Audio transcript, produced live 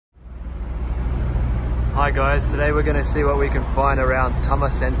Hi guys, today we're going to see what we can find around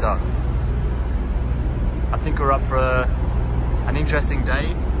Tama Center. I think we're up for an interesting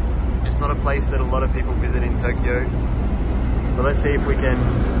day. It's not a place that a lot of people visit in Tokyo, but let's see if we can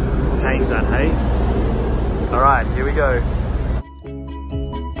change that, hey? Alright, here we go.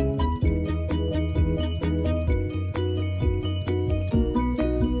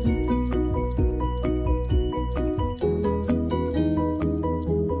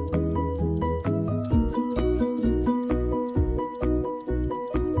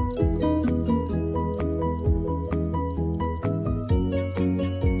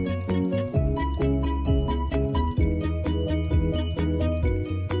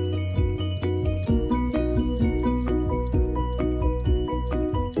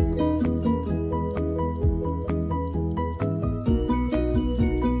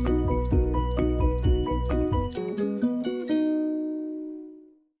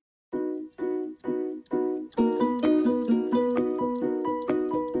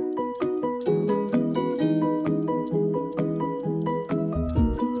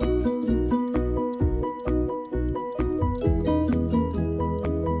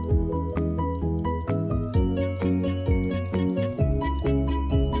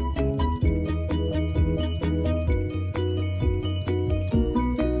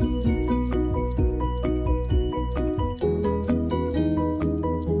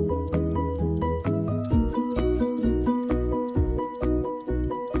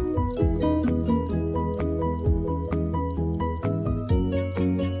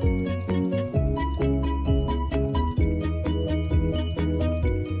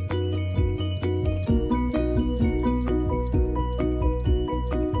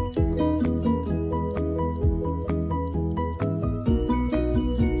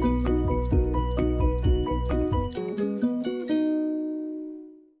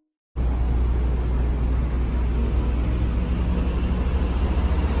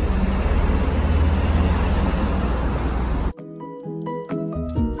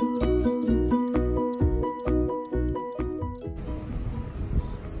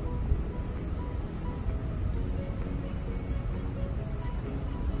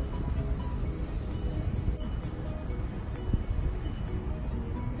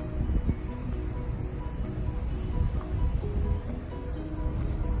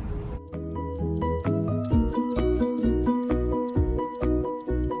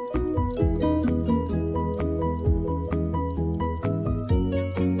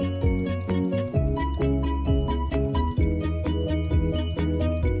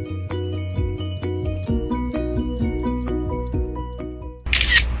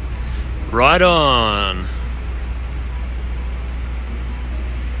 Right on.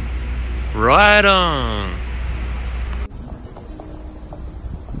 Right on.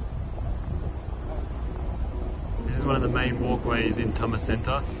 This is one of the main walkways in Tama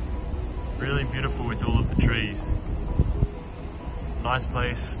Center. Really beautiful with all of the trees. Nice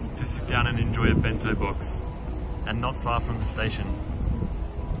place to sit down and enjoy a bento box, and not far from the station.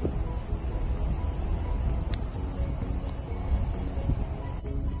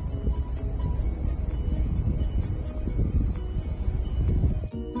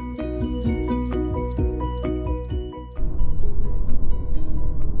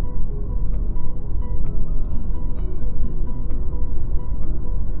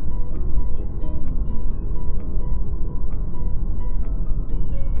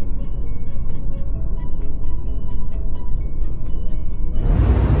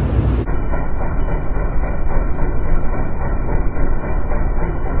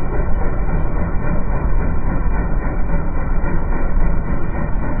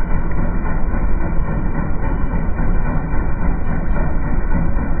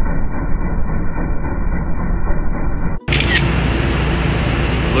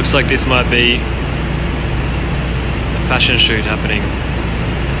 Looks like this might be a fashion shoot happening.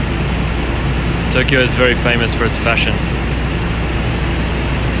 Tokyo is very famous for its fashion,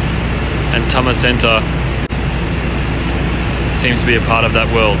 and Tama Center seems to be a part of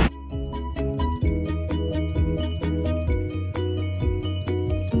that world.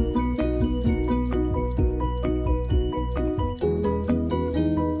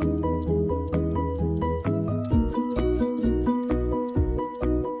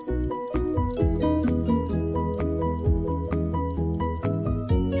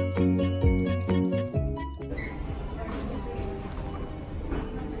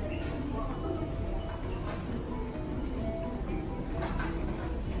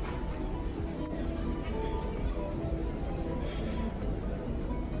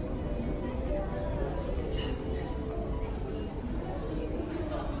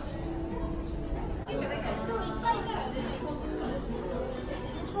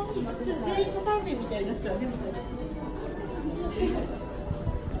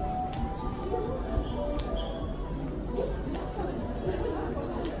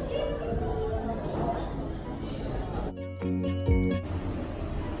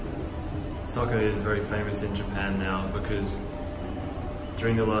 Soccer is very famous in Japan now because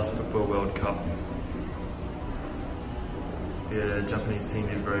during the last Football World Cup, the Japanese team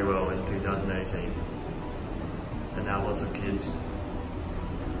did very well in 2018. And now lots of kids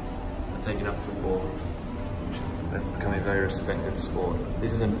are taking up football. It's becoming a very respected sport.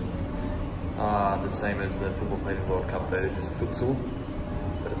 This isn't the same as the football played in the World Cup though. This is futsal,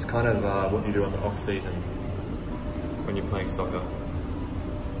 but it's kind of what you do on the off season when you're playing soccer.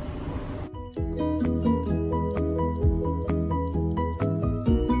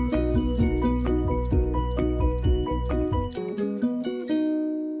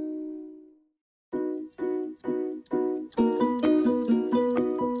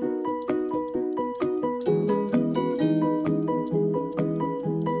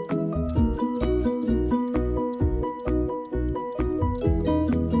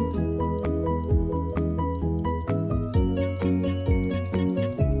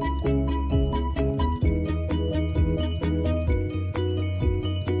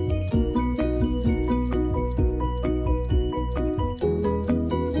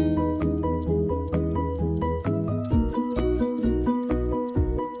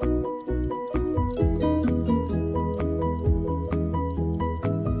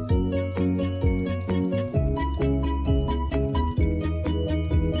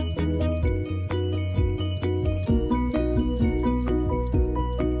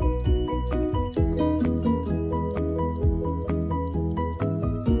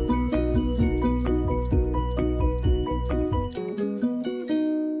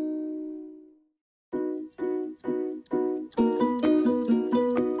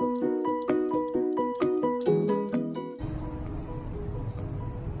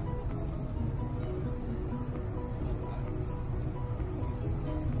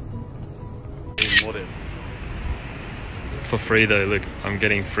 For free though, look, I'm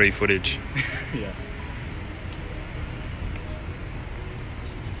getting free footage. Yeah.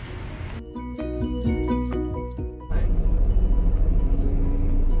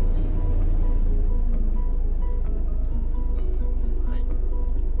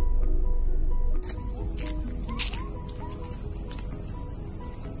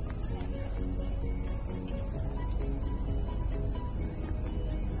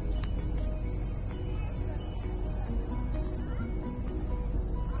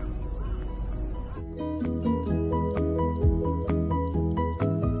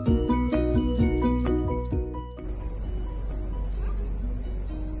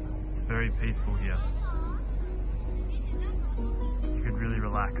 Very peaceful here. You could really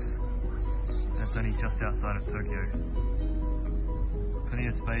relax. And it's only just outside of Tokyo. Plenty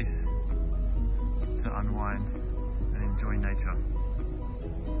of space to unwind and enjoy nature.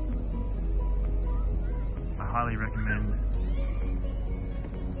 I highly recommend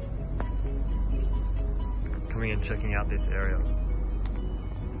coming and checking out this area.